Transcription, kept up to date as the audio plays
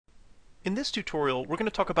In this tutorial, we're going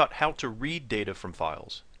to talk about how to read data from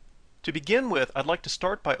files. To begin with, I'd like to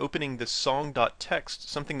start by opening this song.txt,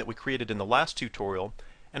 something that we created in the last tutorial,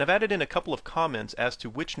 and I've added in a couple of comments as to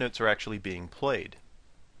which notes are actually being played.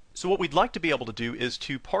 So what we'd like to be able to do is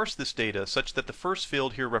to parse this data such that the first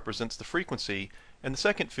field here represents the frequency, and the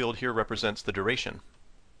second field here represents the duration.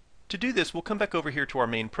 To do this, we'll come back over here to our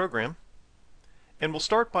main program, and we'll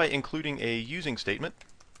start by including a using statement,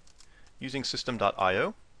 using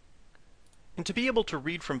system.io. And to be able to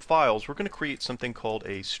read from files, we're going to create something called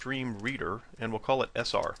a StreamReader, and we'll call it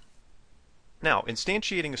SR. Now,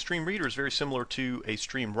 instantiating a StreamReader is very similar to a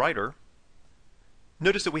StreamWriter.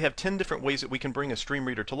 Notice that we have 10 different ways that we can bring a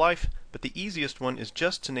StreamReader to life, but the easiest one is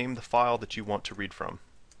just to name the file that you want to read from.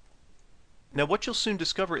 Now, what you'll soon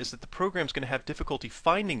discover is that the program's going to have difficulty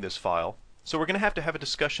finding this file, so we're going to have a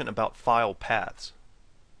discussion about file paths.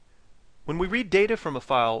 When we read data from a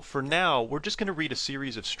file, for now, we're just going to read a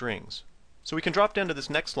series of strings. So we can drop down to this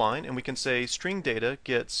next line and we can say string data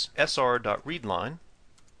gets sr.readline.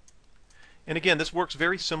 And again, this works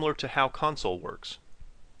very similar to how console works.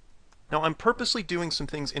 Now I'm purposely doing some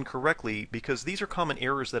things incorrectly because these are common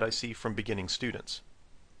errors that I see from beginning students.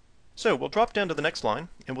 So we'll drop down to the next line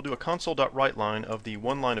and we'll do a console.writeLine of the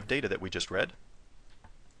one line of data that we just read.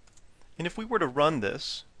 And if we were to run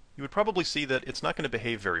this, you would probably see that it's not going to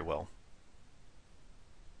behave very well.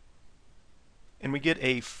 And we get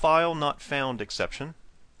a file not found exception,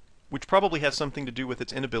 which probably has something to do with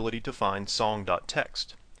its inability to find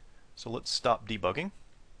song.txt. So let's stop debugging.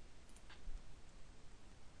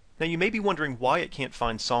 Now you may be wondering why it can't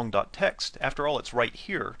find song.txt. After all, it's right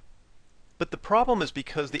here. But the problem is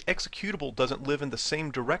because the executable doesn't live in the same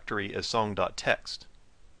directory as song.txt.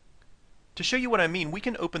 To show you what I mean, we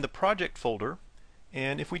can open the project folder,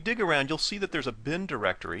 and if we dig around, you'll see that there's a bin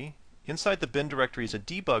directory. Inside the bin directory is a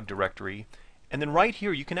debug directory, and then right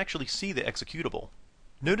here you can actually see the executable.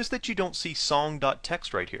 Notice that you don't see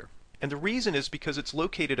song.txt right here. And the reason is because it's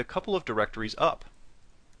located a couple of directories up.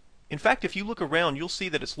 In fact, if you look around, you'll see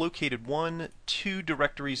that it's located 2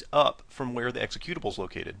 directories up from where the executable is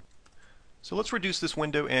located. So let's reduce this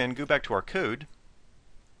window and go back to our code.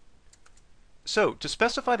 So to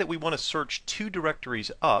specify that we want to search 2 directories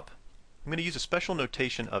up, I'm going to use a special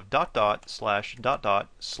notation of .. /..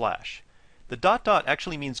 The ...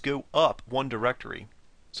 actually means go up 1 directory.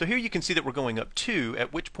 So here you can see that we're going up 2,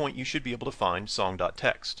 at which point you should be able to find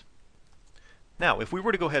song.txt. Now, if we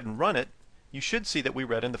were to go ahead and run it, you should see that we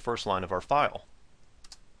read in the first line of our file.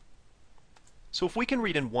 So if we can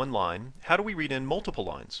read in 1 line, how do we read in multiple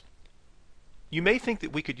lines? You may think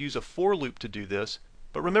that we could use a for loop to do this,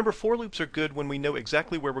 but remember, for loops are good when we know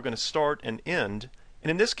exactly where we're going to start and end,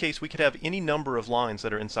 and in this case we could have any number of lines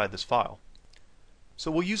that are inside this file. So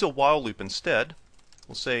we'll use a while loop instead.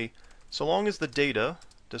 We'll say, so long as the data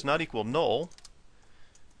does not equal null,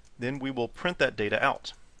 then we will print that data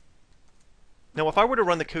out. Now if I were to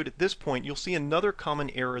run the code at this point, you'll see another common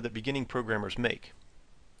error that beginning programmers make.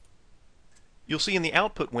 You'll see in the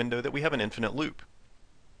output window that we have an infinite loop.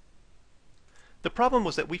 The problem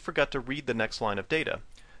was that we forgot to read the next line of data.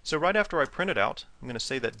 So right after I print it out, I'm going to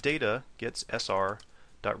say that data gets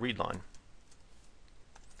sr.readline.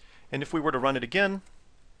 And if we were to run it again,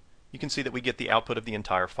 you can see that we get the output of the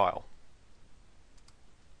entire file.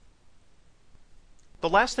 The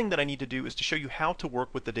last thing that I need to do is to show you how to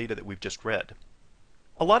work with the data that we've just read.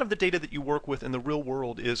 A lot of the data that you work with in the real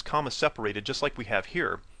world is comma separated, just like we have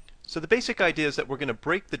here. So the basic idea is that we're going to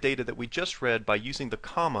break the data that we just read by using the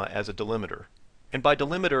comma as a delimiter. And by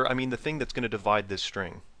delimiter, I mean the thing that's going to divide this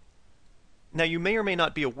string. Now you may or may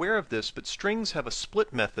not be aware of this, but strings have a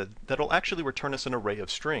split method that'll actually return us an array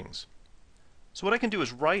of strings. So what I can do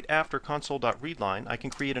is right after console.readline, I can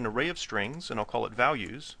create an array of strings, and I'll call it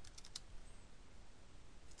values.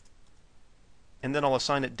 And then I'll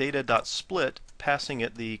assign it data.split, passing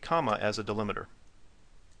it the comma as a delimiter.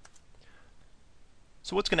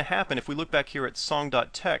 So what's going to happen if we look back here at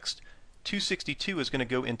song.txt, 262 is going to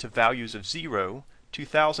go into values of 0,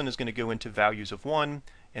 2000 is going to go into values of 1,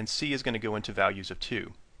 and C is going to go into values of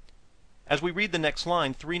 2. As we read the next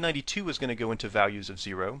line, 392 is going to go into values of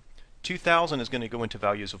 0, 2000 is going to go into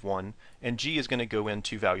values of 1, and G is going to go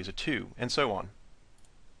into values of 2, and so on.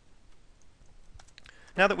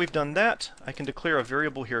 Now that we've done that, I can declare a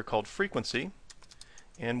variable here called frequency,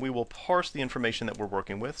 and we will parse the information that we're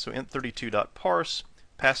working with. So int32.parse,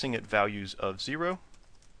 passing it values of 0.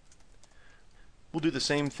 We'll do the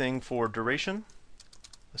same thing for duration,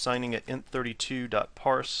 assigning it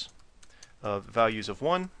int32.parse of values of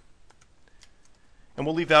 1. And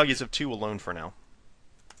we'll leave values of 2 alone for now.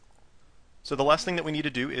 So the last thing that we need to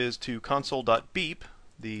do is to console.beep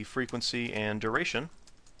the frequency and duration.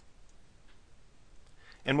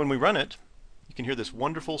 And when we run it, you can hear this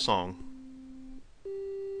wonderful song.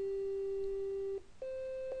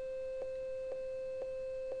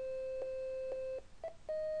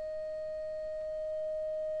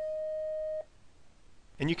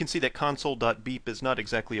 And you can see that console.beep is not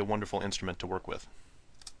exactly a wonderful instrument to work with.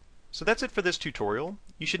 So that's it for this tutorial.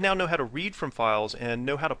 You should now know how to read from files and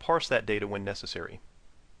know how to parse that data when necessary.